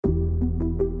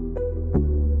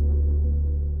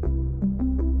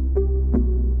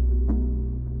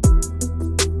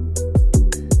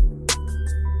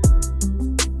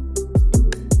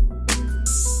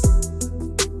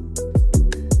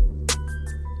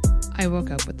I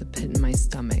woke up with a pit in my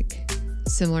stomach,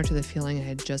 similar to the feeling I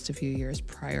had just a few years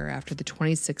prior after the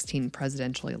 2016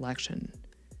 presidential election.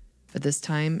 But this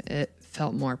time, it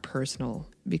felt more personal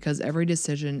because every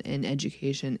decision in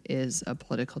education is a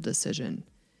political decision,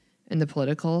 and the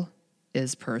political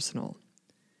is personal.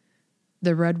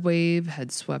 The red wave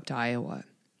had swept Iowa.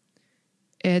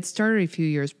 It had started a few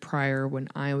years prior when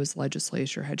Iowa's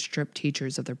legislature had stripped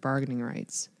teachers of their bargaining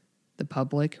rights. The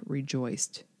public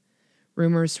rejoiced.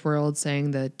 Rumors swirled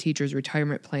saying the teachers'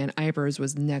 retirement plan, IPERS,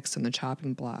 was next on the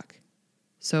chopping block.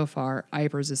 So far,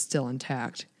 IPERS is still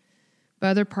intact, but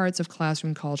other parts of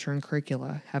classroom culture and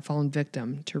curricula have fallen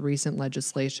victim to recent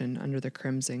legislation under the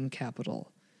Crimson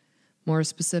Capitol. More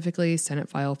specifically, Senate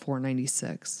File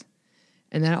 496.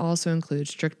 And that also includes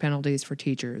strict penalties for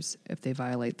teachers if they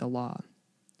violate the law.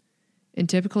 In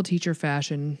typical teacher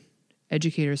fashion,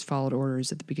 educators followed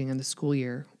orders at the beginning of the school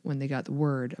year when they got the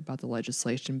word about the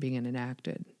legislation being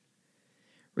enacted.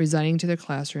 Resigning to their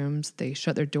classrooms, they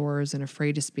shut their doors and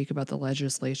afraid to speak about the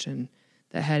legislation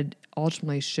that had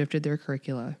ultimately shifted their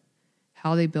curricula,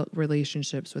 how they built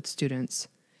relationships with students,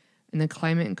 and the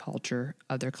climate and culture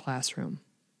of their classroom.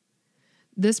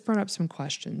 This brought up some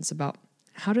questions about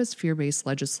how does fear-based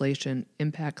legislation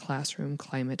impact classroom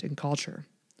climate and culture?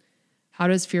 How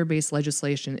does fear-based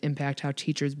legislation impact how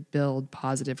teachers build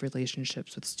positive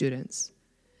relationships with students?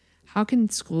 How can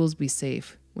schools be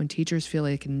safe when teachers feel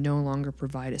they can no longer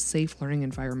provide a safe learning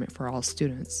environment for all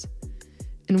students?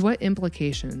 And what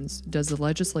implications does the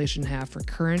legislation have for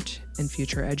current and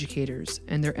future educators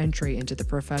and their entry into the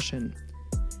profession?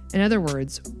 In other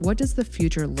words, what does the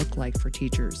future look like for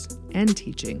teachers and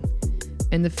teaching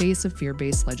in the face of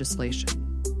fear-based legislation?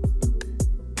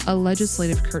 A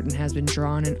legislative curtain has been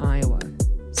drawn in Iowa,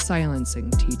 silencing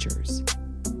teachers.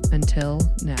 Until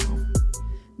now.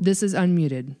 This is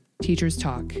Unmuted, Teachers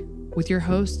Talk, with your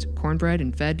host, cornbred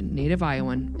and fed native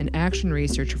Iowan and action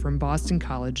researcher from Boston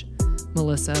College,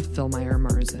 Melissa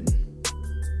Fillmyer-Marzen.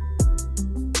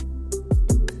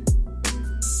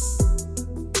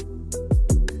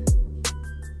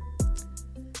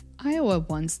 Iowa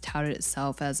once touted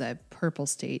itself as a purple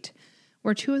state,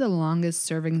 where two of the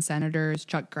longest-serving senators,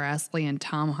 Chuck Grassley and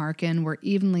Tom Harkin, were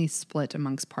evenly split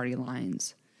amongst party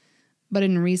lines. But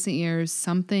in recent years,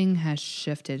 something has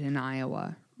shifted in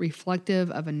Iowa,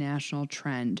 reflective of a national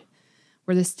trend,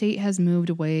 where the state has moved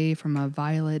away from a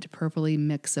violet-purpley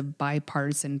mix of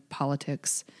bipartisan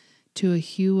politics to a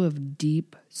hue of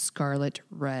deep scarlet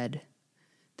red.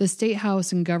 The state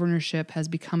house and governorship has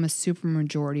become a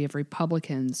supermajority of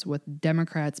Republicans, with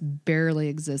Democrats barely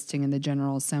existing in the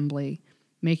General Assembly,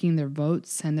 making their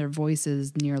votes and their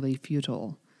voices nearly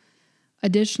futile.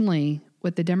 Additionally,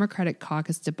 with the Democratic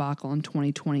caucus debacle in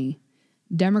 2020,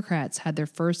 Democrats had their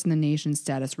first-in-the-nation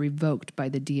status revoked by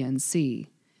the DNC.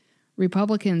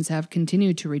 Republicans have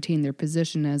continued to retain their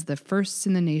position as the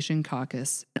first-in-the-nation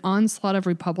caucus. An onslaught of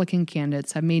Republican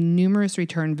candidates have made numerous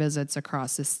return visits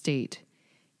across the state,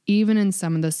 even in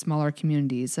some of the smaller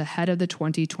communities ahead of the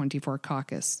 2024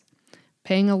 caucus,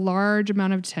 paying a large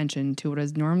amount of attention to what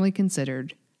is normally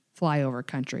considered flyover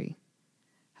country.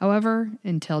 However,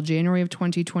 until January of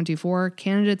 2024,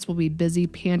 candidates will be busy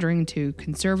pandering to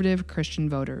conservative Christian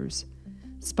voters,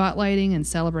 spotlighting and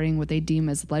celebrating what they deem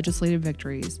as legislative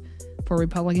victories for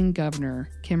Republican Governor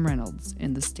Kim Reynolds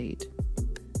in the state.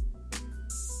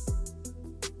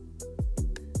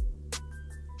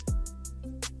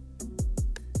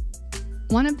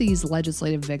 One of these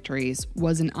legislative victories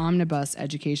was an omnibus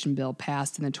education bill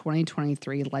passed in the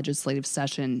 2023 legislative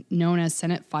session known as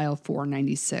Senate File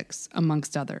 496,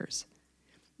 amongst others.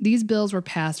 These bills were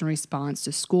passed in response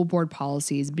to school board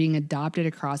policies being adopted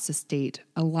across the state,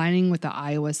 aligning with the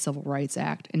Iowa Civil Rights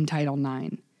Act and Title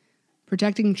IX,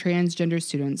 protecting transgender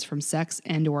students from sex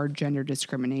and/or gender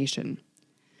discrimination.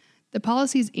 The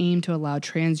policies aim to allow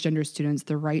transgender students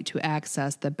the right to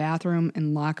access the bathroom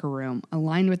and locker room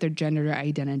aligned with their gender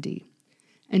identity,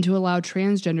 and to allow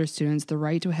transgender students the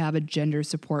right to have a gender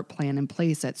support plan in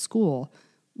place at school,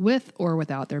 with or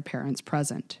without their parents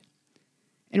present.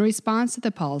 In response to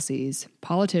the policies,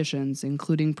 politicians,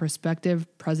 including prospective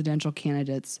presidential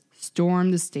candidates,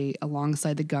 stormed the state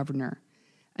alongside the governor,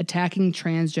 attacking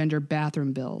transgender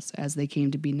bathroom bills, as they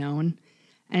came to be known,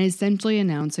 and essentially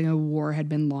announcing a war had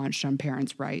been launched on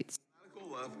parents' rights.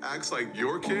 Radical left acts like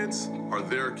your kids are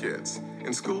their kids.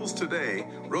 In schools today,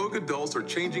 rogue adults are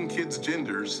changing kids'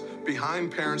 genders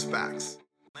behind parents' backs.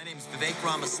 My name is Vivek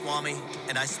Ramaswamy,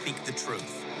 and I speak the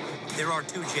truth. There are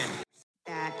two genders.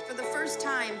 For the first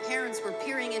time, parents were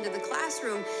peering into the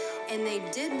classroom, and they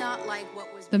did not like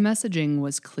what was... The messaging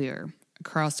was clear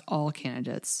across all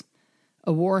candidates.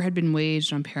 A war had been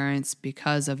waged on parents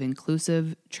because of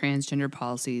inclusive transgender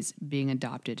policies being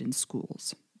adopted in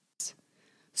schools.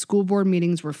 School board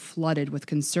meetings were flooded with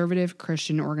conservative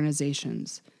Christian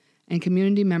organizations and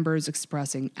community members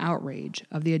expressing outrage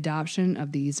of the adoption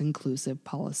of these inclusive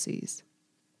policies.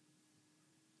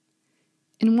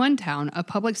 In one town, a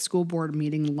public school board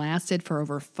meeting lasted for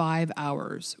over 5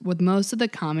 hours, with most of the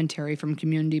commentary from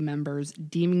community members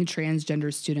deeming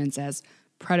transgender students as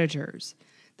predators,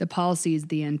 the policies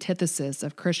the antithesis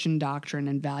of Christian doctrine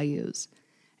and values,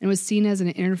 and was seen as an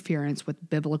interference with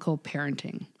biblical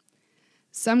parenting.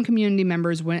 Some community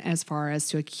members went as far as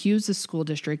to accuse the school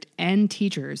district and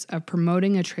teachers of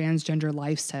promoting a transgender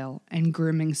lifestyle and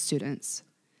grooming students.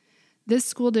 This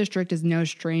school district is no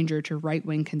stranger to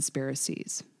right-wing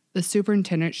conspiracies. The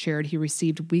superintendent shared he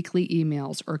received weekly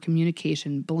emails or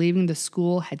communication believing the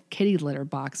school had kitty litter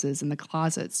boxes in the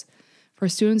closets for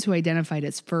students who identified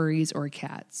as furries or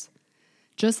cats.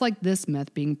 Just like this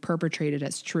myth being perpetrated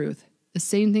as truth, the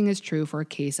same thing is true for a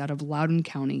case out of Loudoun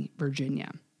County,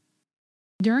 Virginia.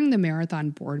 During the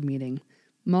marathon board meeting,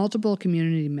 multiple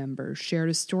community members shared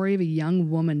a story of a young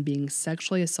woman being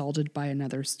sexually assaulted by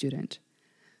another student.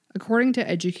 According to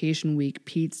Education Week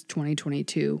Pete's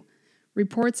 2022,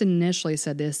 reports initially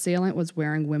said the assailant was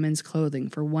wearing women's clothing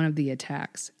for one of the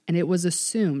attacks, and it was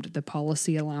assumed the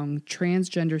policy allowing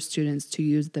transgender students to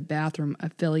use the bathroom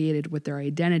affiliated with their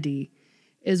identity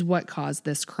is what caused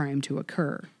this crime to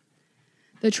occur.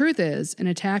 The truth is, an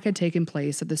attack had taken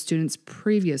place at the student's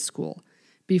previous school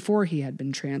before he had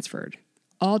been transferred.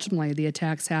 Ultimately, the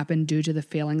attacks happened due to the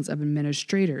failings of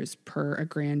administrators, per a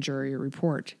grand jury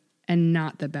report, and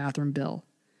not the bathroom bill.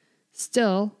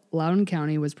 Still, Loudoun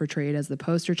County was portrayed as the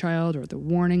poster child or the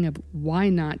warning of why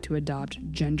not to adopt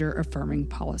gender-affirming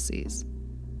policies.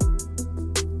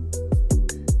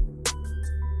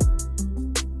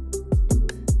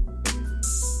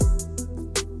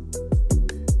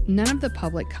 None of the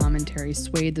public commentary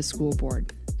swayed the school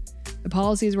board. The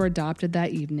policies were adopted that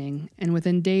evening, and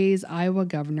within days, Iowa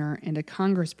governor and a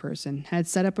congressperson had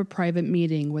set up a private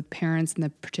meeting with parents in the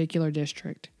particular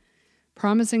district,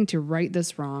 promising to right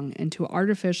this wrong and to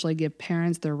artificially give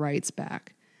parents their rights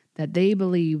back that they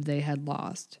believed they had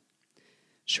lost.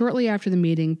 Shortly after the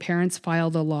meeting, parents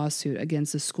filed a lawsuit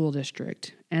against the school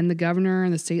district, and the governor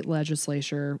and the state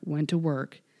legislature went to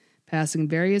work, passing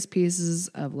various pieces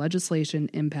of legislation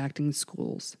impacting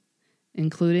schools,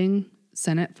 including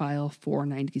Senate File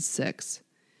 496,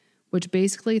 which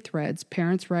basically threads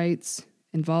parents' rights,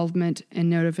 involvement, and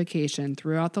notification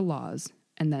throughout the laws,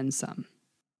 and then some.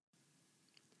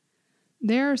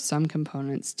 There are some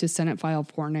components to Senate File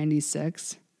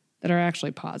 496 that are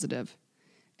actually positive,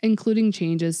 including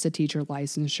changes to teacher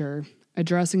licensure,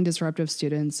 addressing disruptive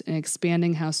students, and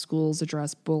expanding how schools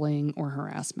address bullying or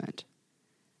harassment.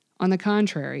 On the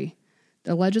contrary,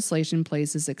 the legislation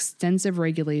places extensive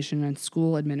regulation on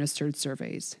school-administered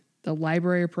surveys, the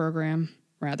library program,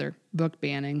 book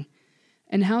banning,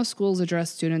 and how schools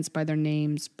address students by their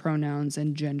names, pronouns,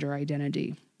 and gender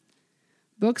identity.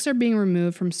 Books are being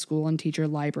removed from school and teacher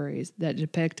libraries that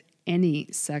depict any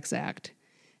sex act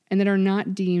and that are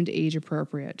not deemed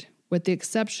age-appropriate, with the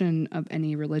exception of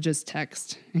any religious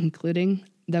text, including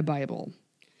the Bible.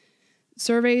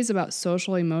 Surveys about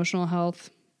social-emotional health,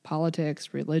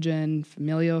 politics, religion,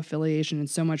 familial affiliation, and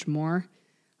so much more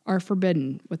are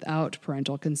forbidden without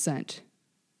parental consent.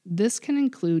 This can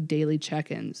include daily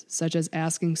check-ins, such as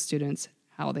asking students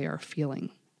how they are feeling.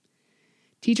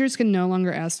 Teachers can no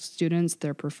longer ask students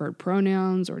their preferred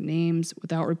pronouns or names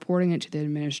without reporting it to the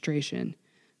administration,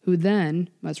 who then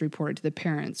must report it to the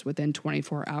parents within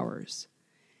 24 hours.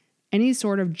 Any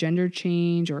sort of gender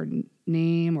change or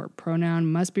name or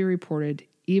pronoun must be reported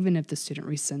even if the student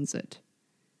rescinds it.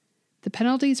 The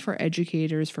penalties for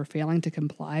educators for failing to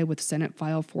comply with Senate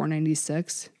File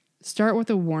 496 start with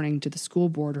a warning to the school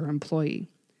board or employee.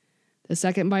 The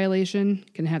second violation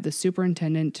can have the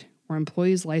superintendent or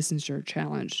employee's licensure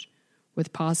challenged,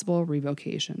 with possible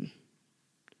revocation.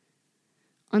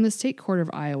 On the State Court of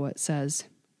Iowa, it says,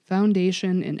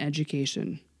 Foundation in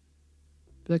Education.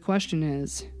 But the question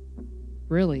is,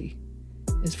 really,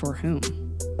 is for whom?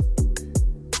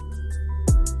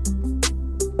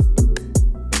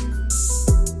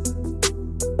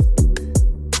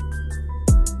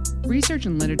 Research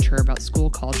and literature about school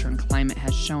culture and climate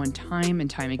has shown time and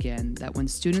time again that when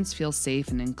students feel safe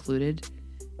and included,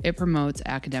 it promotes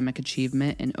academic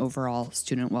achievement and overall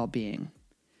student well-being.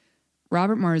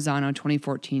 Robert Marzano,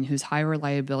 2014, whose high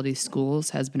reliability schools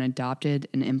has been adopted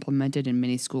and implemented in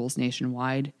many schools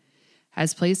nationwide,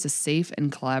 has placed a safe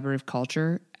and collaborative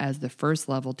culture as the first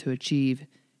level to achieve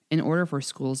in order for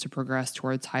schools to progress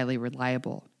towards highly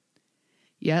reliable.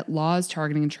 Yet laws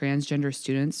targeting transgender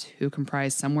students, who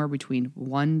comprise somewhere between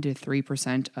 1% to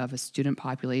 3% of student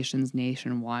populations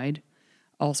nationwide,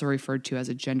 also referred to as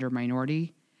a gender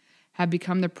minority, have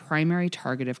become the primary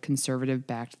target of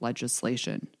conservative-backed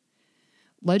legislation.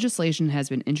 Legislation has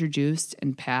been introduced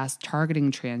and passed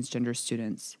targeting transgender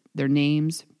students, their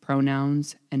names,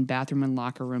 pronouns, and bathroom and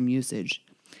locker room usage,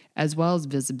 as well as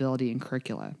visibility in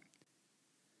curricula.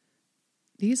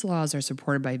 These laws are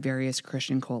supported by various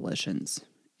Christian coalitions,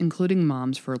 including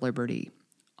Moms for Liberty,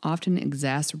 often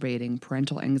exacerbating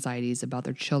parental anxieties about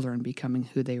their children becoming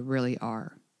who they really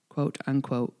are. Quote,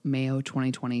 unquote, Mayo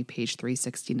 2020, page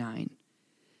 369.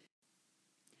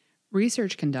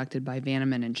 Research conducted by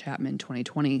Vanneman and Chapman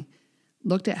 2020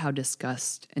 looked at how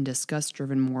disgust and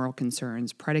disgust-driven moral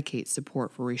concerns predicate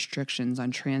support for restrictions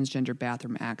on transgender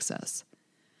bathroom access.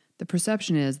 The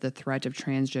perception is the threat of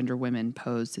transgender women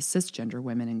posed to cisgender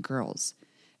women and girls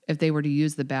if they were to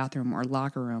use the bathroom or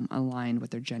locker room aligned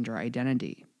with their gender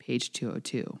identity, page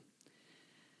 202.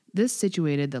 This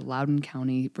situated the Loudoun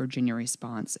County, Virginia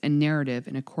response and narrative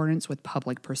in accordance with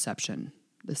public perception.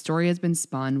 The story has been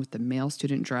spun with the male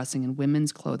student dressing in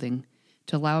women's clothing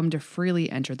to allow him to freely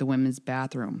enter the women's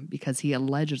bathroom because he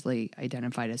allegedly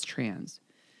identified as trans,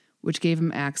 which gave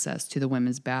him access to the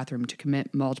women's bathroom to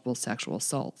commit multiple sexual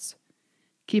assaults.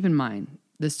 Keep in mind,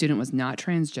 the student was not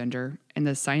transgender, and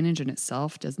the signage in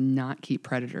itself does not keep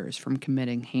predators from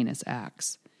committing heinous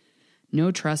acts. No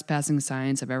trespassing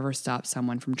signs have ever stopped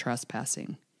someone from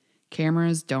trespassing.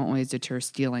 Cameras don't always deter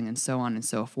stealing, and so on and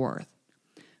so forth.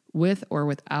 With or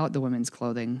without the women's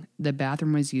clothing, the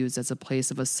bathroom was used as a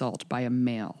place of assault by a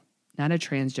male, not a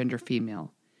transgender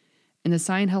female, and the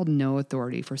sign held no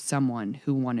authority for someone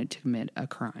who wanted to commit a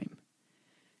crime.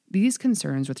 These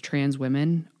concerns with trans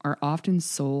women are often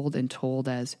sold and told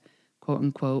as,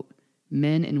 quote-unquote,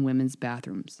 men in women's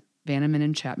bathrooms, Vanneman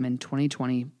and Chapman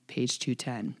 2020, page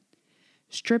 210.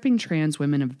 Stripping trans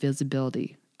women of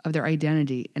visibility, of their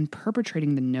identity, and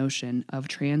perpetrating the notion of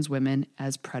trans women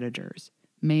as predators,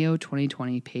 Mayo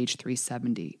 2020, page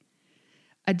 370.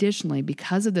 Additionally,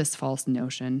 because of this false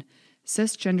notion,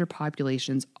 cisgender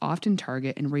populations often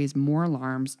target and raise more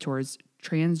alarms towards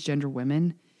transgender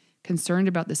women concerned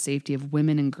about the safety of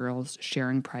women and girls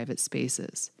sharing private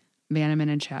spaces. Vanneman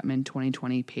and Chapman,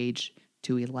 2020, page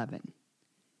 211.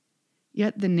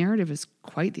 Yet the narrative is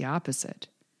quite the opposite.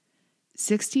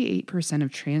 68% of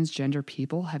transgender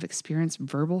people have experienced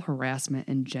verbal harassment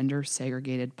in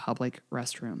gender-segregated public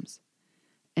restrooms,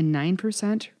 and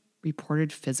 9%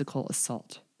 reported physical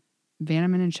assault.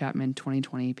 Vanneman and Chapman,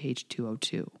 2020, page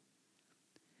 202.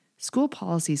 School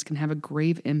policies can have a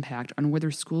grave impact on whether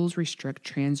schools restrict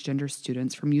transgender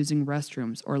students from using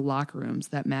restrooms or locker rooms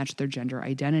that match their gender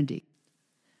identity.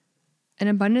 An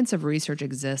abundance of research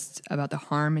exists about the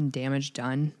harm and damage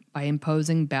done by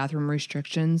imposing bathroom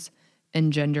restrictions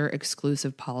and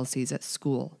gender-exclusive policies at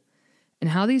school, and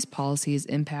how these policies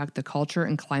impact the culture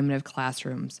and climate of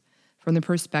classrooms from the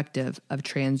perspective of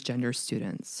transgender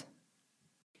students.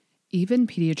 Even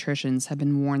pediatricians have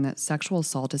been warned that sexual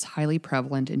assault is highly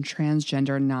prevalent in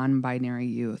transgender non-binary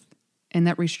youth, and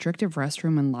that restrictive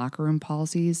restroom and locker room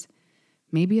policies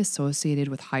may be associated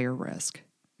with higher risk.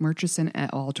 Murchison et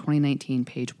al. 2019,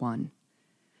 page 1.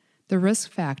 The risk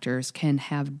factors can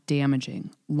have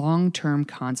damaging, long-term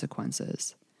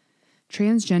consequences.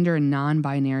 Transgender and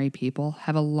non-binary people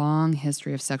have a long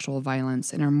history of sexual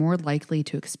violence and are more likely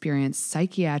to experience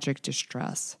psychiatric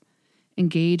distress,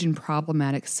 engage in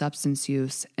problematic substance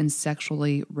use and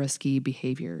sexually risky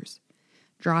behaviors,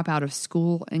 drop out of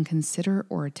school, and consider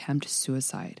or attempt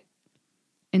suicide.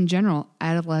 In general,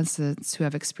 adolescents who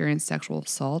have experienced sexual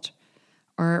assault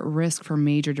are at risk for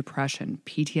major depression,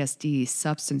 PTSD,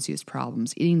 substance use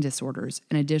problems, eating disorders,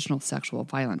 and additional sexual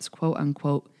violence,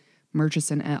 quote-unquote,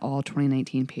 Murchison et al.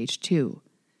 2019, page 2.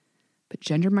 But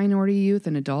gender minority youth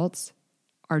and adults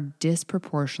are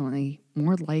disproportionately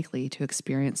more likely to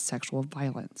experience sexual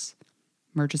violence.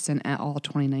 Murchison et al.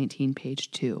 2019,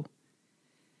 page 2.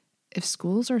 If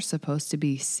schools are supposed to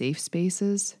be safe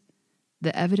spaces,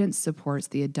 the evidence supports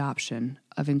the adoption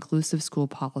of inclusive school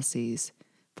policies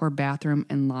for bathroom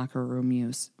and locker room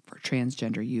use for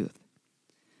transgender youth.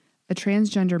 A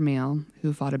transgender male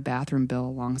who fought a bathroom bill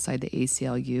alongside the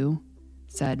ACLU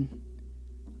said,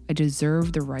 "I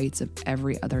deserve the rights of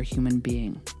every other human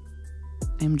being.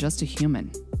 I am just a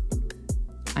human.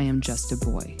 I am just a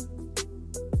boy."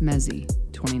 Mezzi,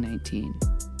 2019.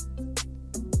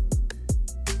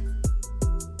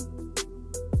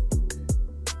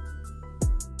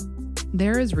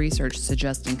 There is research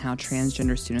suggesting how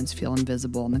transgender students feel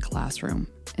invisible in the classroom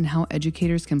and how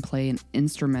educators can play an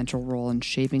instrumental role in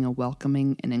shaping a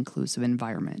welcoming and inclusive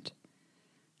environment.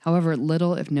 However,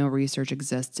 little if no research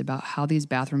exists about how these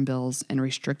bathroom bills and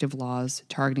restrictive laws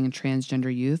targeting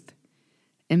transgender youth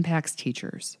impacts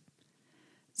teachers.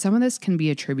 Some of this can be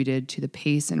attributed to the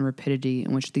pace and rapidity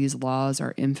in which these laws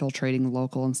are infiltrating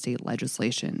local and state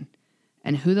legislation,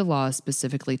 and who the laws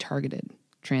specifically targeted,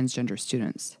 transgender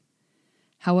students.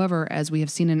 However, as we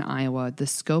have seen in Iowa, the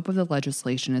scope of the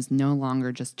legislation is no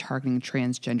longer just targeting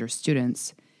transgender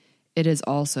students, it is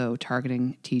also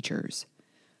targeting teachers,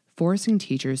 forcing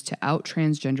teachers to out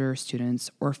transgender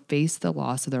students or face the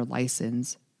loss of their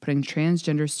license, putting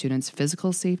transgender students'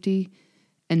 physical safety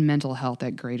and mental health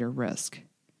at greater risk.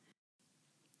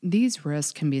 These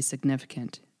risks can be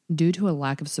significant due to a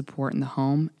lack of support in the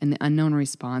home and the unknown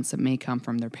response that may come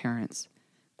from their parents.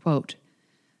 Quote,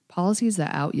 policies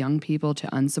that out young people to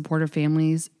unsupportive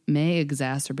families may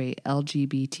exacerbate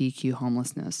LGBTQ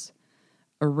homelessness,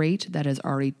 a rate that is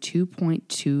already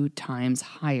 2.2 times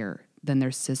higher than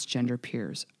their cisgender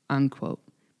peers, unquote.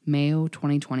 Mayo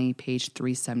 2020, page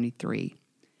 373.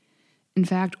 In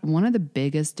fact, one of the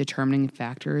biggest determining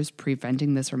factors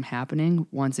preventing this from happening,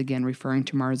 once again referring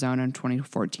to Marzano in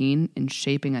 2014, in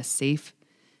shaping a safe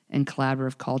and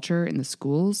collaborative culture in the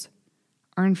schools,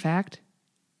 are in fact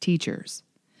teachers.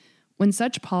 When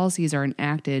such policies are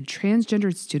enacted,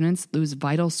 transgendered students lose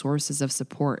vital sources of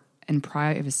support and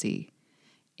privacy,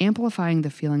 amplifying the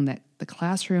feeling that the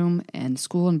classroom and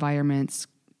school environments,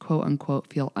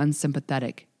 quote-unquote, feel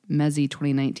unsympathetic, Mezzi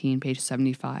 2019, page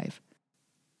 75,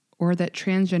 or that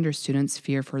transgender students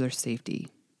fear for their safety,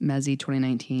 Mezzi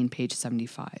 2019, page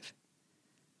 75.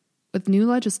 With new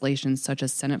legislation such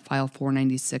as Senate File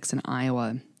 496 in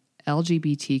Iowa,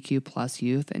 LGBTQ plus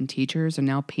youth and teachers are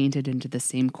now painted into the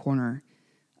same corner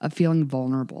of feeling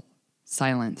vulnerable,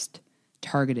 silenced,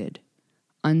 targeted,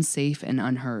 unsafe, and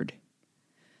unheard.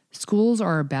 Schools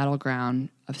are a battleground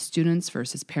of students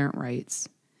versus parent rights,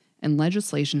 and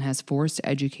legislation has forced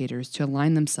educators to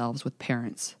align themselves with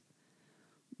parents.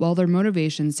 While their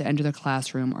motivations to enter the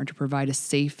classroom are to provide a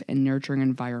safe and nurturing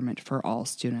environment for all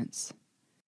students.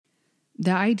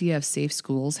 The idea of safe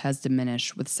schools has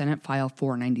diminished with Senate File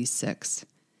 496,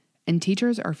 and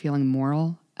teachers are feeling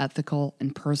moral, ethical,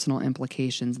 and personal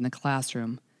implications in the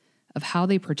classroom of how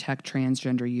they protect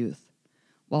transgender youth,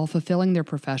 while fulfilling their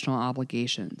professional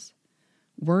obligations,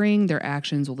 worrying their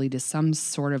actions will lead to some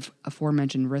sort of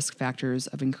aforementioned risk factors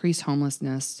of increased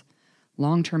homelessness,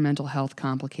 long-term mental health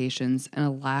complications, and a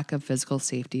lack of physical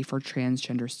safety for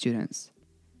transgender students.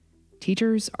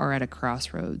 Teachers are at a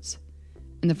crossroads,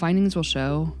 and the findings will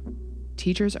show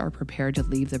teachers are prepared to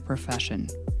leave the profession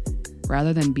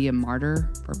rather than be a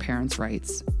martyr for parents'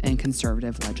 rights and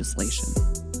conservative legislation.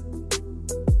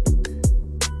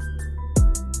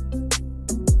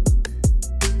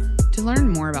 To learn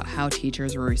more about how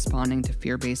teachers were responding to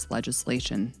fear-based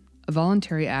legislation, a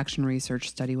voluntary action research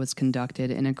study was conducted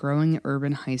in a growing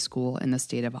urban high school in the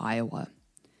state of Iowa.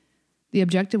 The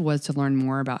objective was to learn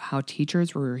more about how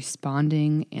teachers were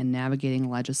responding and navigating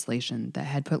legislation that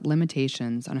had put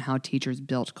limitations on how teachers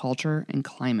built culture and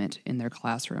climate in their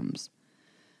classrooms.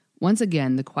 Once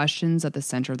again, the questions at the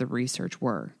center of the research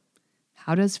were,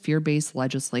 how does fear-based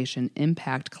legislation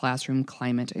impact classroom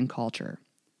climate and culture?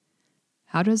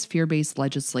 How does fear-based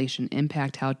legislation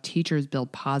impact how teachers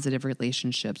build positive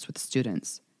relationships with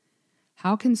students?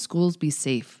 How can schools be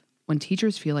safe when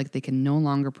teachers feel like they can no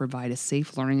longer provide a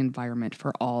safe learning environment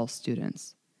for all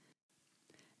students?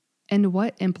 And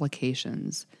what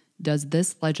implications does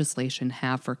this legislation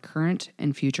have for current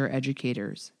and future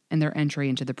educators and their entry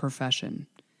into the profession?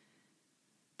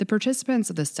 The participants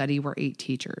of the study were 8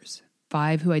 teachers,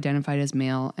 5 who identified as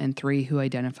male and 3 who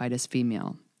identified as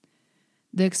female.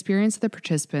 The experience of the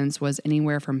participants was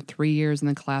anywhere from 3 years in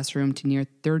the classroom to near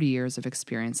 30 years of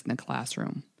experience in the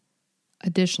classroom.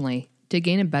 Additionally, to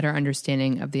gain a better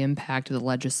understanding of the impact of the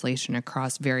legislation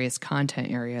across various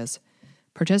content areas,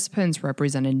 participants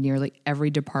represented nearly every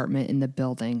department in the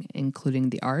building, including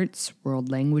the arts,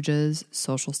 world languages,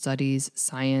 social studies,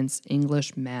 science,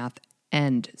 English, math,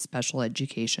 and special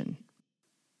education.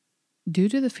 Due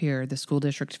to the fear the school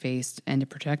district faced and to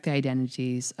protect the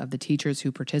identities of the teachers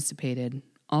who participated,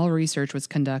 all research was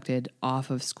conducted off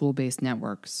of school-based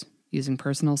networks, using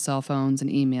personal cell phones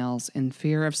and emails in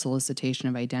fear of solicitation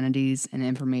of identities and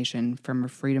information from a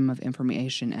Freedom of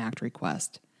Information Act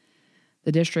request.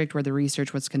 The district where the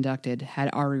research was conducted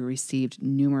had already received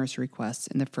numerous requests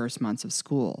in the first months of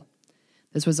school.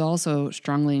 This was also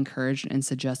strongly encouraged and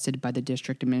suggested by the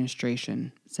district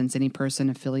administration, since any person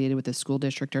affiliated with the school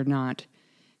district or not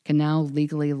can now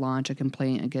legally launch a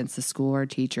complaint against the school or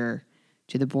teacher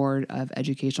to the Board of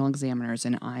Educational Examiners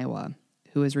in Iowa,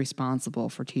 who is responsible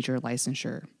for teacher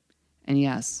licensure. And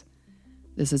yes,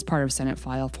 This is part of Senate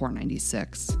File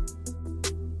 496.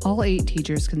 All 8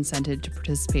 teachers consented to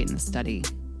participate in the study.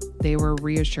 They were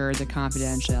reassured that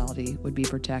confidentiality would be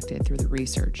protected through the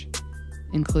research,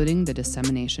 including the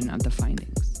dissemination of the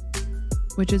findings.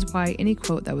 Which is why any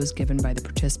quote that was given by the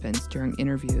participants during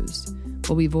interviews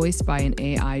will be voiced by an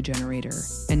AI generator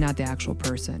and not the actual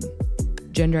person.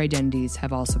 Gender identities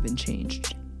have also been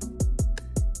changed.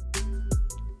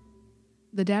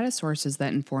 The data sources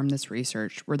that informed this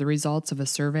research were the results of a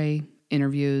survey,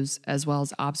 interviews, as well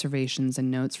as observations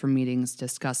and notes from meetings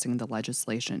discussing the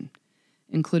legislation,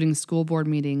 including school board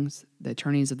meetings, the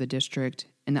attorneys of the district,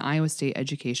 and the Iowa State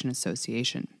Education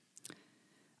Association.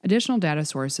 Additional data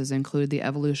sources include the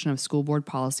evolution of school board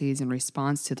policies in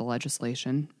response to the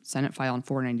legislation, Senate File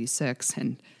 496,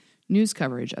 and news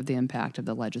coverage of the impact of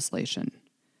the legislation.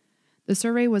 The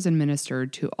survey was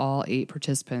administered to all 8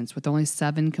 participants, with only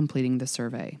 7 completing the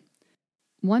survey.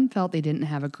 One felt they didn't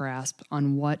have a grasp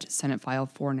on what Senate File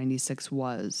 496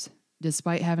 was,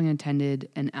 despite having attended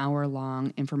an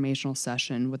hour-long informational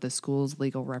session with the school's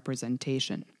legal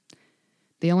representation.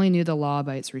 They only knew the law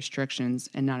by its restrictions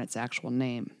and not its actual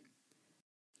name.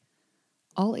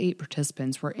 All 8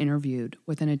 participants were interviewed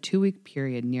within a 2-week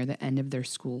period near the end of their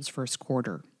school's first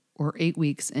quarter, or 8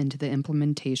 weeks into the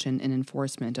implementation and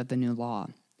enforcement of the new law.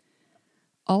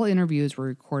 All interviews were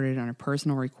recorded on a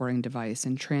personal recording device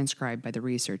and transcribed by the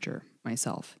researcher,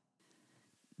 myself.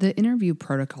 The interview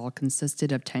protocol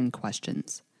consisted of 10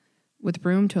 questions, with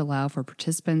room to allow for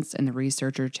participants and the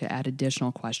researcher to add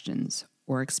additional questions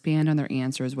or expand on their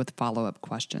answers with follow-up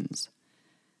questions.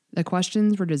 The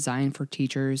questions were designed for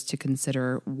teachers to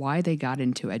consider why they got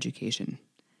into education,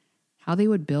 how they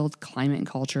would build climate and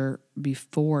culture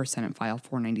before Senate File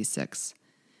 496,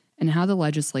 and how the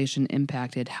legislation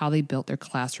impacted how they built their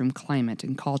classroom climate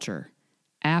and culture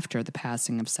after the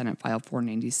passing of Senate File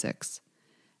 496,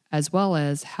 as well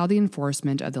as how the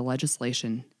enforcement of the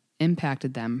legislation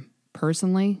impacted them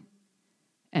personally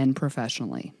and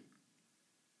professionally.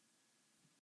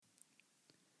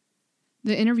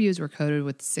 The interviews were coded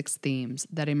with 6 themes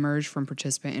that emerged from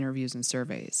participant interviews and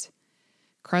surveys.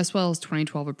 Creswell's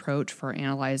 2012 approach for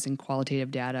analyzing qualitative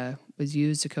data was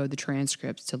used to code the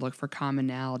transcripts to look for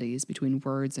commonalities between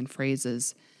words and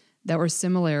phrases that were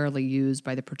similarly used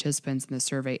by the participants in the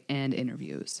survey and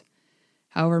interviews.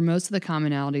 However, most of the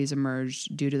commonalities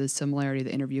emerged due to the similarity of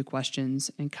the interview questions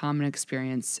and common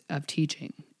experience of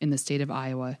teaching in the state of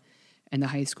Iowa and the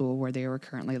high school where they were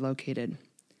currently located.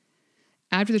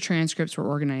 After the transcripts were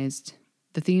organized,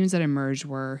 the themes that emerged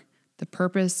were the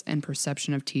purpose and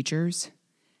perception of teachers,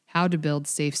 how to build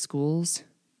safe schools,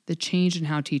 the change in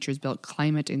how teachers built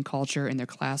climate and culture in their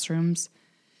classrooms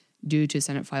due to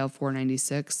Senate File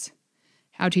 496,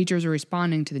 how teachers are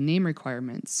responding to the name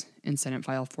requirements in Senate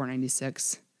File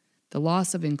 496, the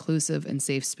loss of inclusive and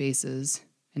safe spaces,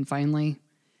 and finally,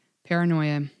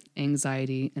 paranoia,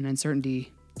 anxiety, and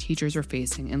uncertainty teachers are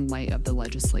facing in light of the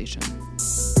legislation.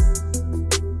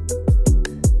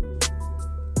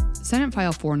 Senate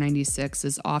File 496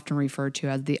 is often referred to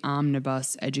as the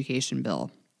Omnibus Education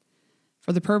Bill.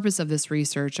 For the purpose of this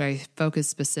research, I focused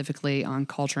specifically on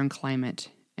culture and climate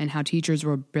and how teachers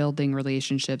were building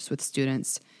relationships with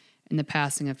students in the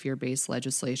passing of fear-based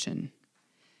legislation.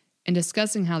 In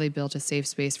discussing how they built a safe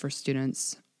space for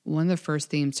students, one of the first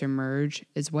themes to emerge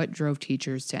is what drove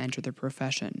teachers to enter the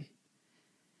profession.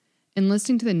 In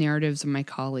listening to the narratives of my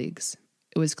colleagues,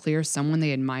 it was clear someone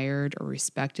they admired or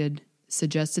respected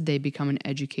suggested they become an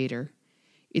educator,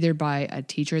 either by a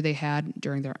teacher they had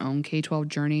during their own K-12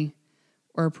 journey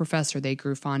or a professor they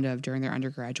grew fond of during their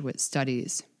undergraduate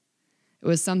studies. It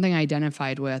was something I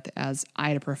identified with, as I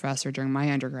had a professor during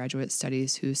my undergraduate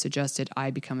studies who suggested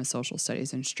I become a social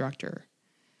studies instructor.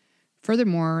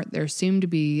 Furthermore, there seemed to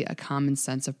be a common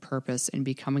sense of purpose in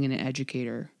becoming an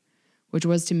educator, which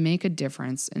was to make a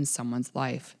difference in someone's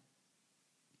life.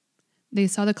 They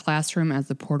saw the classroom as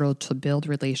the portal to build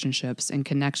relationships and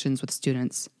connections with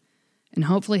students, and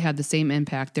hopefully have the same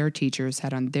impact their teachers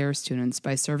had on their students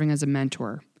by serving as a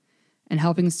mentor and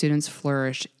helping students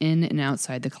flourish in and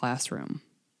outside the classroom.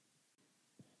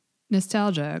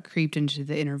 Nostalgia creeped into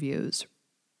the interviews,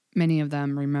 many of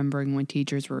them remembering when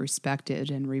teachers were respected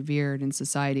and revered in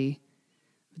society.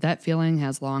 But that feeling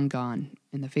has long gone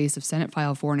in the face of Senate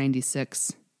File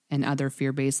 496 and other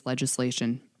fear-based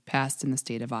legislation passed in the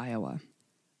state of Iowa.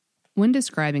 When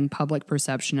describing public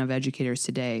perception of educators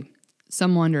today,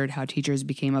 some wondered how teachers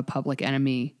became a public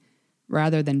enemy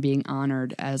rather than being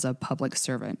honored as a public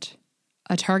servant.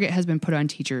 A target has been put on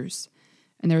teachers,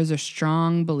 and there is a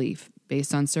strong belief,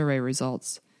 based on survey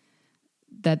results,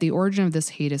 that the origin of this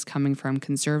hate is coming from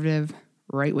conservative,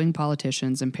 right-wing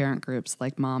politicians, and parent groups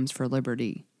like Moms for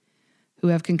Liberty, who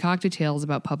have concocted tales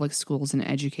about public schools and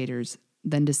educators,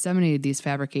 then disseminated these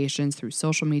fabrications through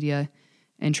social media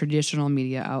and traditional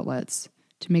media outlets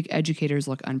to make educators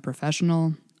look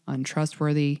unprofessional,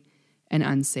 untrustworthy, and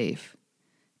unsafe,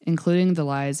 including the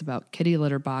lies about kitty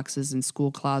litter boxes in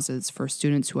school closets for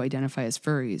students who identify as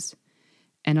furries,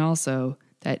 and also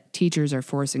that teachers are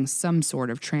forcing some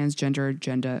sort of transgender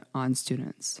agenda on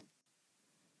students.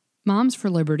 Moms for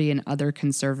Liberty and other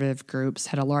conservative groups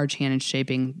had a large hand in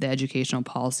shaping the educational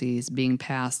policies being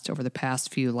passed over the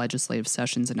past few legislative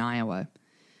sessions in Iowa,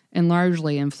 and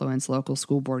largely influenced local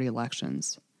school board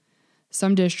elections.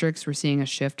 Some districts were seeing a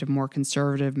shift of more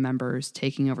conservative members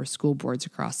taking over school boards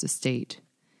across the state.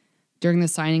 During the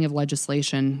signing of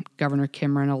legislation, Governor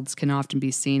Kim Reynolds can often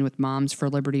be seen with Moms for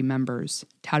Liberty members,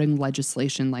 touting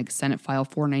legislation like Senate File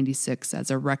 496 as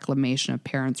a reclamation of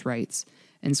parents' rights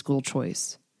and school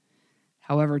choice.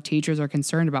 However, teachers are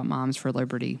concerned about Moms for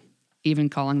Liberty, even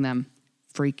calling them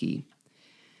freaky.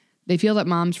 They feel that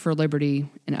Moms for Liberty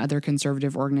and other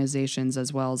conservative organizations,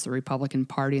 as well as the Republican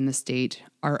Party in the state,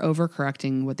 are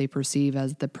overcorrecting what they perceive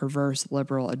as the perverse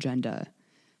liberal agenda,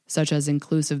 such as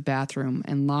inclusive bathroom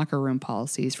and locker room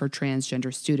policies for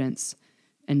transgender students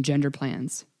and gender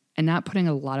plans, and not putting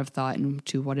a lot of thought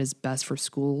into what is best for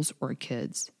schools or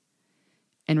kids.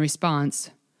 In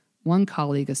response, one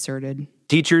colleague asserted,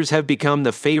 "Teachers have become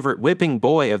the favorite whipping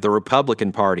boy of the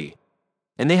Republican Party,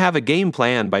 and they have a game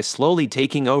plan by slowly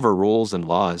taking over rules and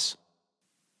laws."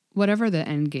 Whatever the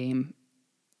end game,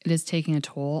 it is taking a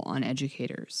toll on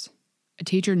educators. A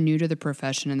teacher new to the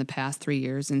profession in the past 3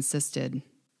 years insisted,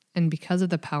 and because of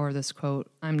the power of this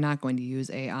quote, I'm not going to use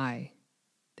AI.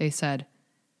 They said,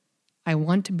 "I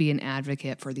want to be an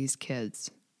advocate for these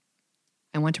kids.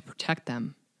 I want to protect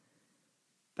them.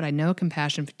 But I know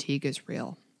compassion fatigue is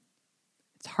real.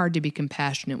 It's hard to be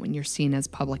compassionate when you're seen as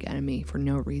public enemy for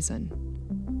no reason.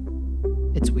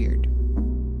 It's weird."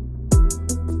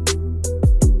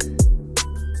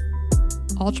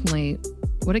 Ultimately,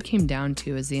 what it came down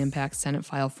to is the impact Senate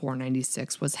File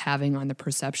 496 was having on the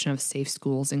perception of safe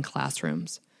schools and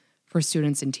classrooms for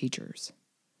students and teachers.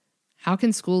 How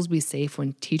can schools be safe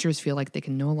when teachers feel like they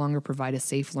can no longer provide a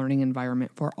safe learning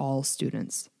environment for all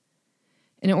students?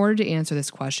 In order to answer this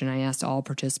question, I asked all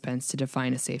participants to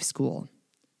define a safe school.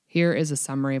 Here is a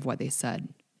summary of what they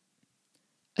said.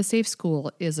 A safe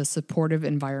school is a supportive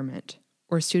environment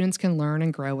where students can learn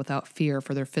and grow without fear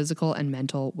for their physical and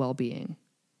mental well-being.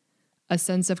 A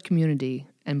sense of community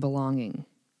and belonging.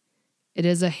 It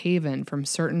is a haven from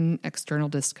certain external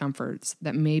discomforts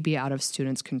that may be out of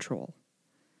students' control.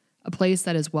 A place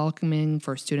that is welcoming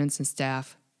for students and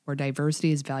staff, where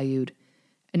diversity is valued,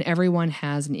 and everyone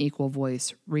has an equal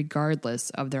voice regardless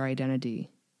of their identity,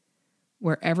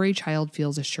 where every child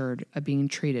feels assured of being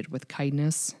treated with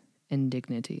kindness and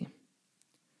dignity.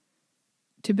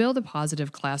 To build a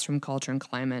positive classroom culture and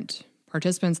climate,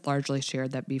 participants largely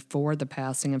shared that before the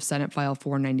passing of Senate File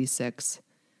 496,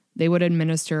 they would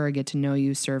administer a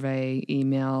get-to-know-you survey,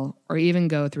 email, or even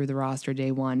go through the roster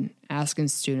day one, asking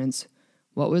students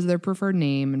what was their preferred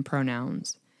name and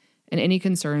pronouns, and any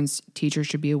concerns teachers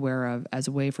should be aware of as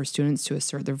a way for students to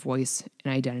assert their voice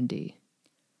and identity.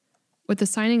 With the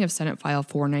signing of Senate File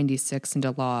 496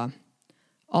 into law,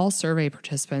 all survey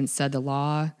participants said the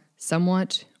law,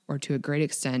 somewhat or to a great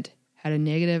extent, had a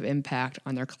negative impact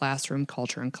on their classroom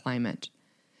culture and climate.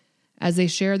 As they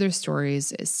shared their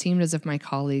stories, it seemed as if my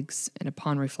colleagues, and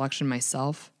upon reflection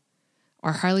myself,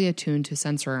 are highly attuned to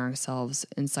censoring ourselves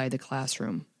inside the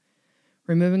classroom,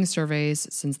 removing surveys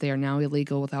since they are now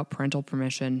illegal without parental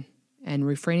permission, and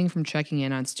refraining from checking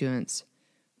in on students,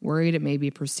 worried it may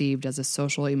be perceived as a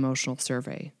social-emotional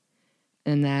survey,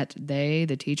 and that they,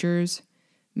 the teachers,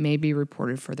 may be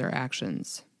reported for their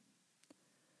actions.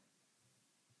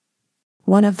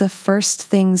 One of the first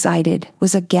things I did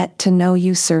was a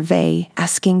get-to-know-you survey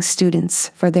asking students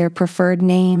for their preferred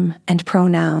name and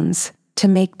pronouns to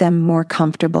make them more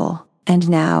comfortable. And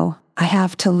now I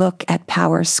have to look at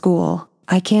Power School.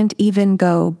 I can't even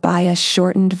go by a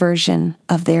shortened version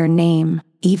of their name,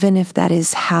 even if that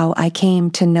is how I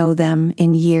came to know them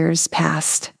in years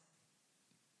past.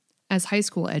 As high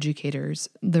school educators,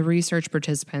 the research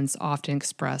participants often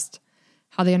expressed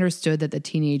how they understood that the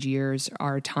teenage years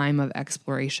are a time of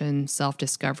exploration,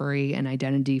 self-discovery, and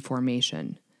identity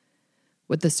formation.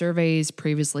 With the surveys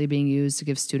previously being used to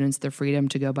give students the freedom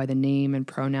to go by the name and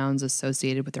pronouns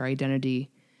associated with their identity,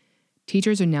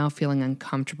 teachers are now feeling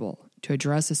uncomfortable to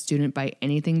address a student by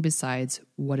anything besides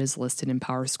what is listed in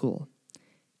Power School,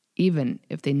 even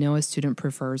if they know a student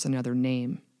prefers another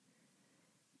name.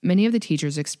 Many of the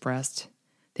teachers expressed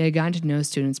They had gotten to know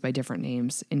students by different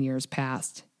names in years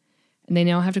past, and they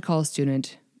now have to call a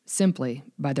student simply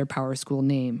by their PowerSchool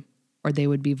name, or they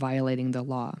would be violating the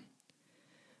law.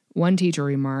 One teacher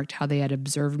remarked how they had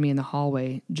observed me in the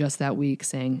hallway just that week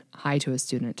saying hi to a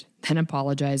student, then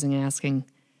apologizing and asking,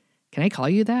 "Can I call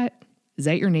you that? Is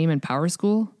that your name in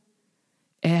PowerSchool?"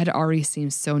 It had already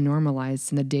seemed so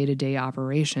normalized in the day-to-day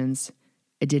operations,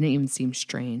 it didn't even seem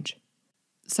strange.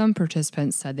 Some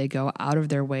participants said they go out of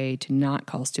their way to not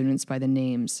call students by the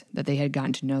names that they had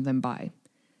gotten to know them by,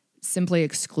 simply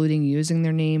excluding using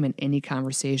their name in any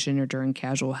conversation or during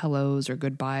casual hellos or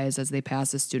goodbyes as they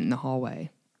pass a student in the hallway.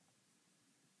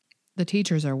 The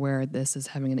teachers are aware this is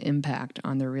having an impact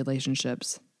on their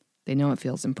relationships. They know it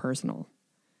feels impersonal.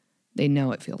 They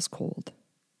know it feels cold.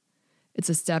 It's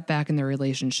a step back in their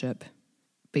relationship,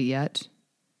 but yet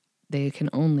they can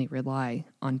only rely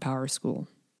on PowerSchool.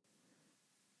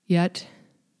 Yet,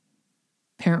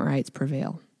 parent rights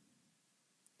prevail.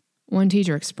 One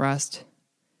teacher expressed,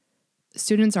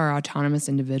 "Students are autonomous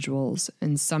individuals,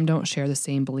 and some don't share the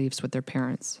same beliefs with their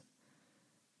parents.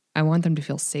 I want them to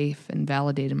feel safe and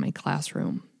validated in my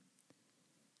classroom.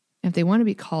 If they want to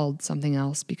be called something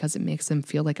else because it makes them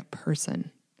feel like a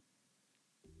person,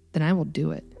 then I will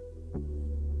do it.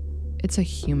 It's a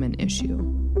human issue."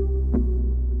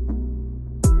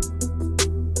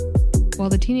 While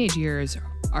the teenage years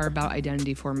are about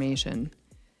identity formation,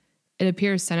 it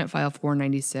appears Senate File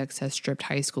 496 has stripped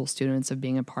high school students of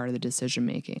being a part of the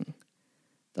decision-making.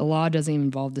 The law doesn't even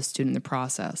involve the student in the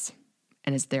process,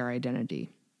 and it's their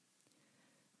identity.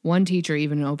 One teacher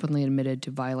even openly admitted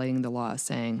to violating the law,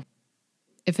 saying,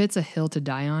 "If it's a hill to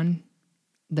die on,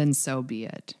 then so be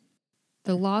it."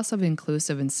 The loss of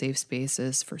inclusive and safe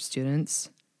spaces for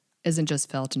students isn't just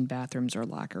felt in bathrooms or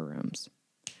locker rooms.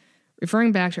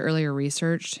 Referring back to earlier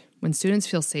research, when students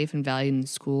feel safe and valued in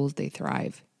schools, they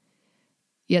thrive.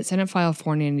 Yet Senate File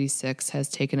 496 has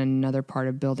taken another part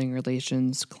of building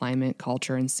relations, climate,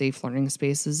 culture, and safe learning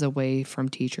spaces away from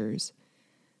teachers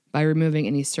by removing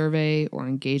any survey or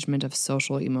engagement of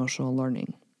social-emotional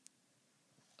learning.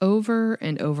 Over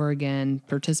and over again,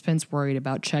 participants worried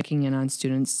about checking in on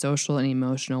students' social and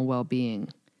emotional well-being,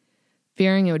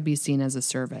 fearing it would be seen as a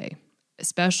survey,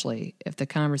 especially if the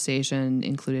conversation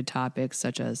included topics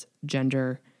such as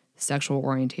gender, sexual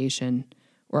orientation,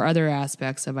 or other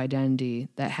aspects of identity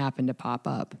that happen to pop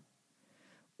up.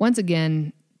 Once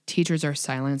again, teachers are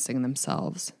silencing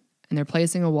themselves, and they're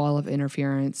placing a wall of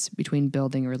interference between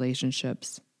building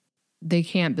relationships. They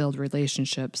can't build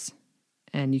relationships,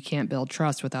 and you can't build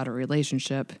trust without a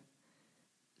relationship,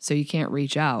 so you can't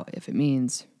reach out if it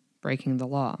means breaking the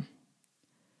law.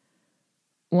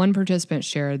 One participant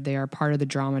shared they are part of the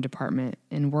drama department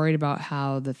and worried about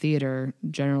how the theater,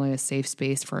 generally a safe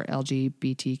space for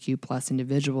LGBTQ+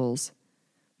 individuals,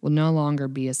 will no longer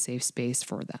be a safe space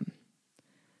for them.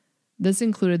 This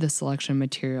included the selection of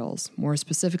materials, more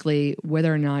specifically,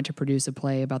 whether or not to produce a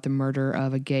play about the murder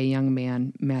of a gay young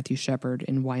man, Matthew Shepard,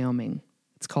 in Wyoming.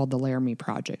 It's called the Laramie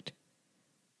Project.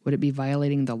 Would it be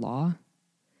violating the law?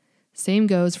 Same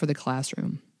goes for the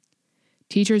classroom.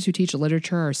 Teachers who teach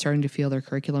literature are starting to feel their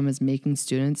curriculum is making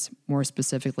students, more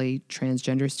specifically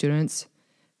transgender students,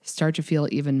 start to feel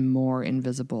even more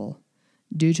invisible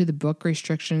due to the book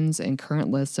restrictions and current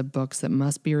lists of books that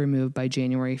must be removed by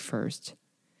January 1st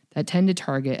that tend to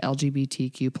target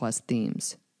LGBTQ+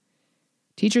 themes.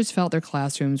 Teachers felt their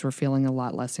classrooms were feeling a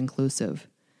lot less inclusive,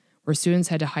 where students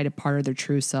had to hide a part of their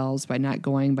true selves by not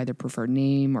going by their preferred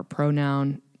name or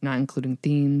pronoun, not including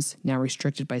themes, now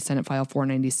restricted by Senate File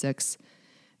 496,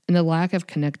 and the lack of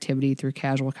connectivity through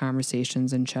casual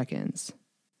conversations and check-ins.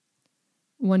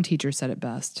 One teacher said it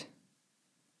best.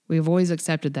 "We have always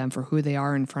accepted them for who they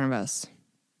are in front of us,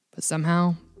 but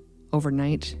somehow,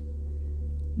 overnight,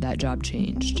 that job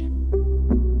changed."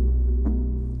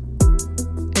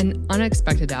 An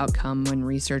unexpected outcome when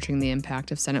researching the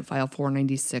impact of Senate File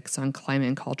 496 on climate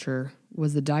and culture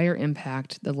was the dire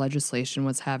impact the legislation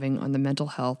was having on the mental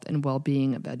health and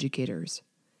well-being of educators.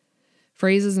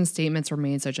 Phrases and statements were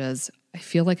made such as, "I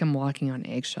feel like I'm walking on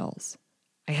eggshells.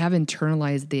 I have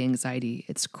internalized the anxiety.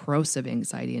 It's corrosive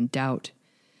anxiety and doubt.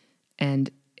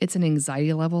 And it's an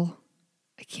anxiety level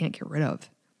I can't get rid of.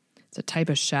 It's a type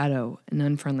of shadow, an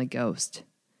unfriendly ghost."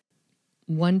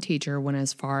 One teacher went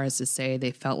as far as to say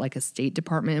they felt like a State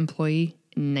Department employee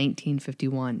in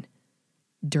 1951,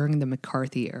 during the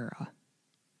McCarthy era.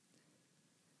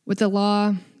 With the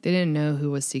law, they didn't know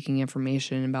who was seeking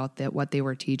information about what they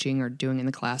were teaching or doing in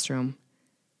the classroom,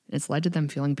 and it's led to them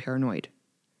feeling paranoid.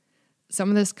 Some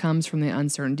of this comes from the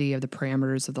uncertainty of the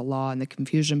parameters of the law and the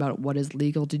confusion about what is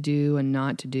legal to do and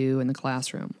not to do in the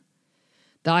classroom.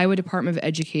 The Iowa Department of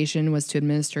Education was to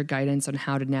administer guidance on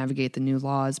how to navigate the new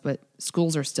laws, but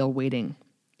schools are still waiting.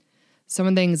 Some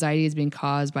of the anxiety is being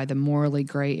caused by the morally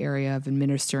gray area of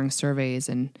administering surveys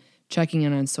and checking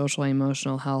in on social and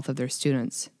emotional health of their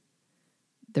students.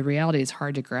 The reality is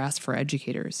hard to grasp for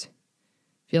educators.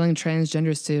 Feeling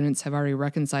transgender students have already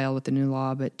reconciled with the new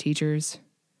law, but teachers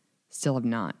still have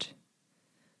not.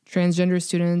 Transgender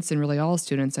students, and really all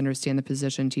students, understand the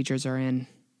position teachers are in,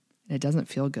 and it doesn't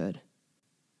feel good.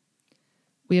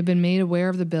 We have been made aware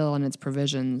of the bill and its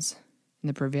provisions, and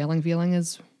the prevailing feeling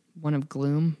is one of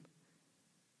gloom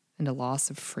and a loss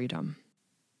of freedom.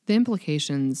 The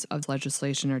implications of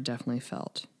legislation are definitely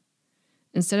felt.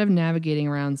 Instead of navigating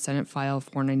around Senate File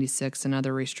 496 and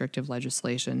other restrictive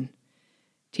legislation,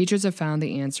 teachers have found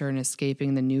the answer in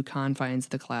escaping the new confines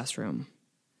of the classroom.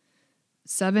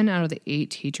 7 out of the 8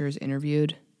 teachers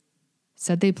interviewed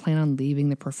said they plan on leaving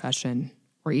the profession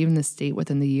or even the state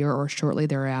within the year or shortly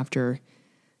thereafter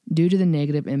due to the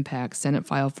negative impact Senate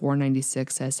File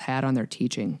 496 has had on their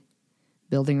teaching,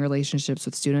 building relationships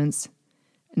with students,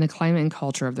 and the climate and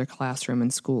culture of their classroom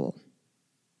and school.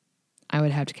 I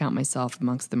would have to count myself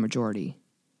amongst the majority.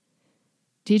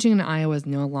 Teaching in Iowa is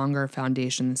no longer a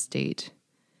foundation in the state,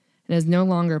 and is no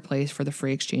longer a place for the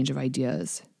free exchange of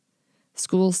ideas.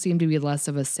 Schools seem to be less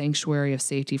of a sanctuary of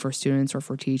safety for students or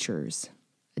for teachers.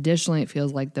 Additionally, it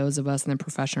feels like those of us in the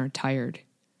profession are tired.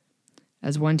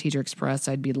 As one teacher expressed,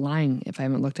 I'd be lying if I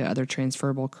haven't looked at other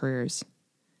transferable careers.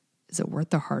 Is it worth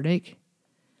the heartache?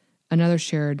 Another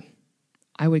shared,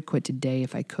 I would quit today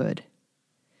if I could.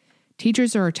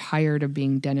 Teachers are tired of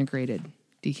being denigrated,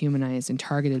 dehumanized, and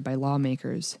targeted by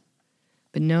lawmakers,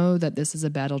 but know that this is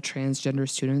a battle transgender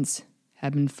students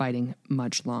have been fighting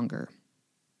much longer.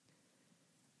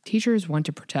 Teachers want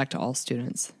to protect all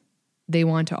students. They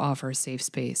want to offer a safe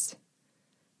space.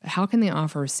 But how can they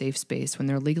offer a safe space when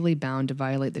they're legally bound to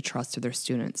violate the trust of their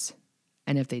students?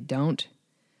 And if they don't,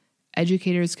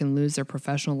 educators can lose their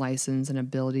professional license and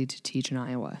ability to teach in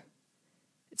Iowa.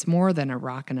 It's more than a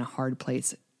rock and a hard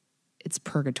place. It's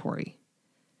purgatory.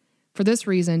 For this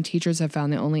reason, teachers have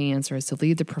found the only answer is to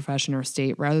leave the profession or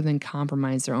state rather than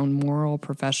compromise their own moral,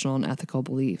 professional, and ethical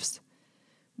beliefs.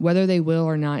 Whether they will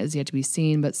or not is yet to be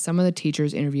seen, but some of the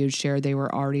teachers interviewed shared they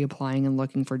were already applying and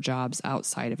looking for jobs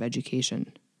outside of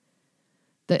education.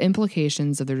 The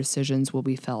implications of their decisions will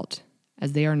be felt,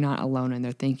 as they are not alone in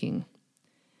their thinking.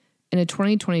 In a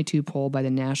 2022 poll by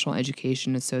the National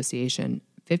Education Association,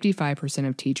 55%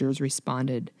 of teachers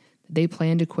responded that they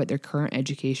plan to quit their current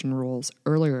education roles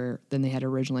earlier than they had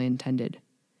originally intended.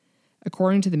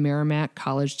 According to the Merrimack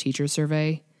College Teacher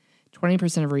Survey,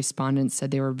 20% of respondents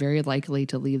said they were very likely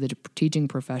to leave the teaching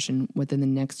profession within the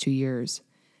next 2 years,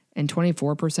 and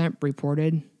 24%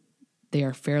 reported they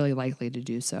are fairly likely to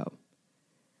do so.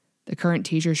 The current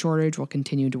teacher shortage will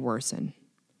continue to worsen.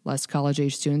 Less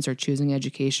college-age students are choosing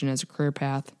education as a career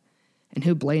path, and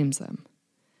who blames them?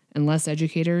 And less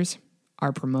educators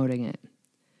are promoting it.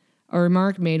 A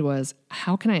remark made was,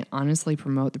 how can I honestly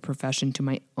promote the profession to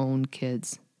my own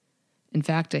kids? In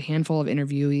fact, a handful of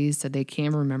interviewees said they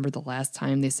can't remember the last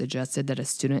time they suggested that a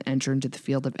student enter into the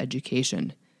field of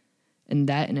education. And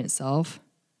that in itself,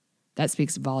 that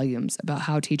speaks volumes about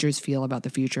how teachers feel about the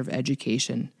future of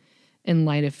education in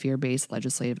light of fear-based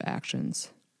legislative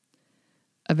actions.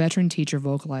 A veteran teacher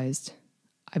vocalized,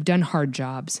 I've done hard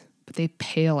jobs, but they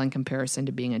pale in comparison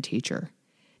to being a teacher.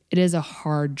 It is a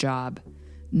hard job.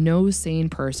 No sane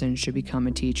person should become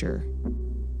a teacher.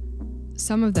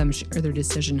 Some of them share their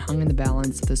decision hung in the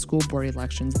balance of the school board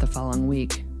elections the following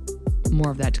week.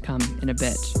 More of that to come in a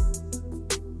bit.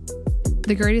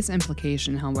 The greatest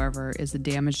implication, however, is the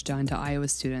damage done to Iowa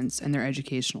students and their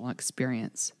educational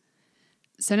experience.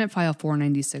 Senate File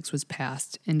 496 was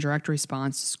passed in direct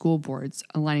response to school boards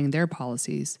aligning their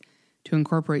policies to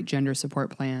incorporate gender support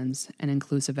plans and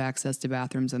inclusive access to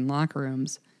bathrooms and locker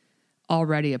rooms,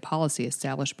 already a policy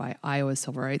established by Iowa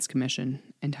Civil Rights Commission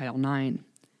in Title IX.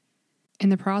 In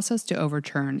the process to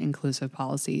overturn inclusive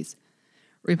policies,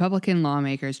 Republican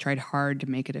lawmakers tried hard to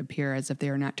make it appear as if they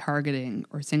are not targeting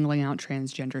or singling out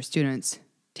transgender students,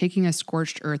 taking a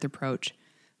scorched earth approach,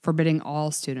 forbidding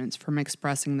all students from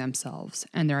expressing themselves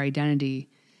and their identity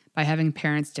by having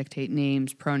parents dictate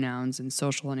names, pronouns, and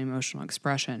social and emotional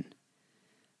expression.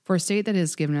 For a state that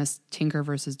has given us Tinker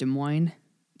versus Des Moines,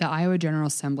 the Iowa General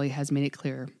Assembly has made it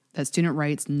clear that student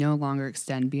rights no longer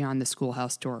extend beyond the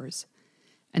schoolhouse doors,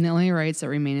 and the only rights that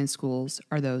remain in schools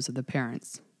are those of the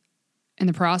parents. In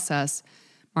the process,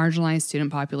 marginalized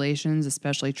student populations,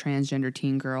 especially transgender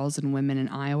teen girls and women in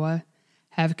Iowa,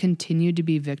 have continued to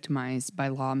be victimized by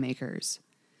lawmakers.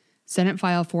 Senate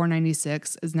File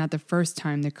 496 is not the first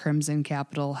time the Crimson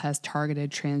Capital has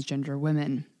targeted transgender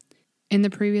women. In the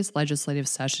previous legislative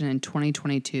session in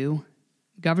 2022,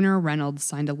 Governor Reynolds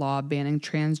signed a law banning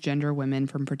transgender women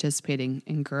from participating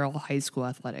in girl high school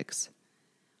athletics.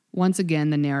 Once again,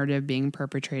 the narrative being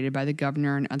perpetrated by the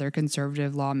governor and other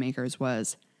conservative lawmakers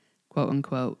was, quote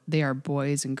unquote, they are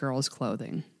boys and girls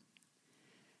clothing.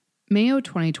 Mayo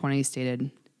 2020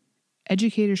 stated,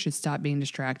 educators should stop being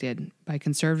distracted by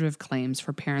conservative claims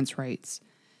for parents' rights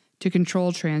to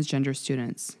control transgender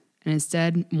students and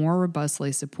instead more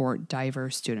robustly support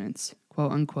diverse students,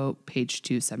 quote unquote, page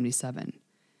 277.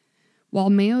 While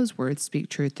Mayo's words speak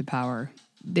truth to power,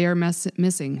 they are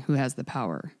missing who has the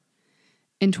power.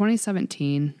 In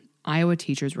 2017, Iowa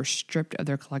teachers were stripped of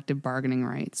their collective bargaining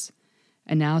rights,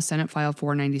 and now Senate File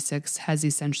 496 has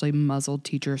essentially muzzled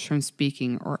teachers from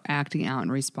speaking or acting out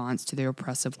in response to their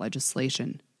oppressive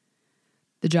legislation.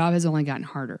 The job has only gotten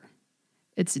harder.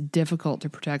 It's difficult to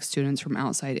protect students from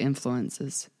outside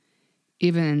influences,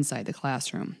 even inside the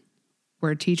classroom,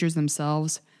 where teachers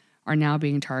themselves are now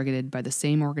being targeted by the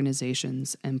same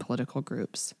organizations and political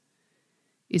groups.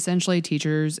 Essentially,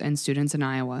 teachers and students in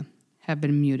Iowa have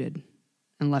been muted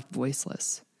and left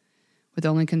voiceless, with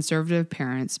only conservative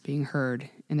parents being heard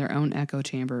in their own echo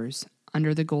chambers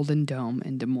under the Golden Dome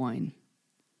in Des Moines.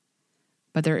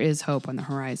 But there is hope on the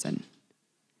horizon.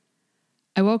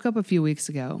 I woke up a few weeks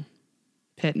ago,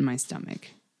 pit in my stomach.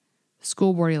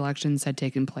 School board elections had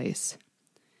taken place.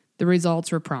 The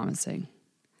results were promising.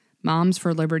 Moms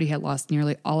for Liberty had lost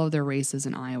nearly all of their races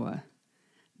in Iowa.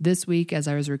 This week, as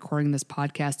I was recording this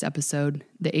podcast episode,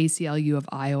 the ACLU of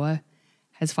Iowa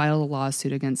has filed a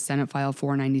lawsuit against Senate File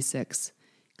 496,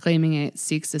 claiming it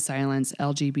seeks to silence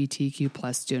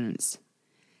LGBTQ+ students.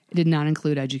 It did not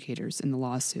include educators in the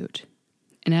lawsuit.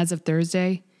 And as of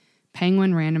Thursday,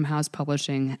 Penguin Random House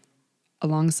Publishing,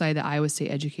 alongside the Iowa State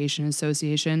Education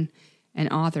Association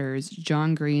and authors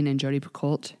John Green and Jodi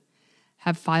Picoult,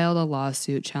 have filed a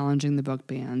lawsuit challenging the book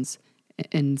bans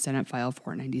in Senate File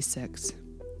 496.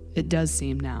 It does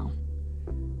seem now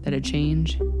that a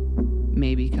change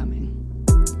may be coming.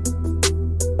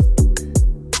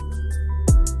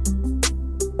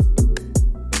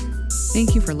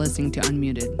 Thank you for listening to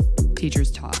Unmuted,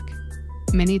 Teachers Talk.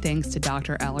 Many thanks to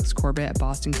Dr. Alex Corbett at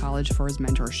Boston College for his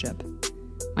mentorship.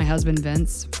 My husband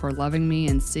Vince for loving me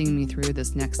and seeing me through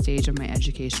this next stage of my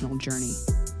educational journey.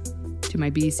 To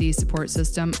my BC support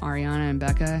system, Ariana and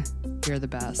Becca, you're the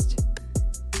best.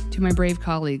 To my brave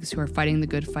colleagues who are fighting the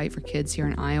good fight for kids here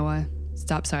in Iowa,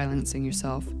 stop silencing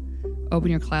yourself.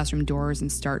 Open your classroom doors and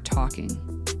start talking.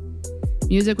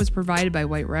 Music was provided by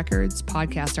White Records.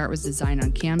 Podcast art was designed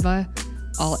on Canva.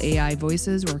 All AI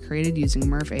voices were created using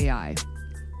Murph AI.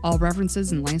 All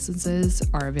references and licenses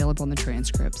are available in the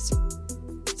transcripts.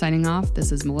 Signing off,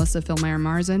 this is Melissa Filmeyer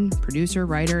Marzin, producer,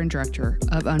 writer, and director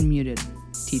of Unmuted,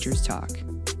 Teachers Talk.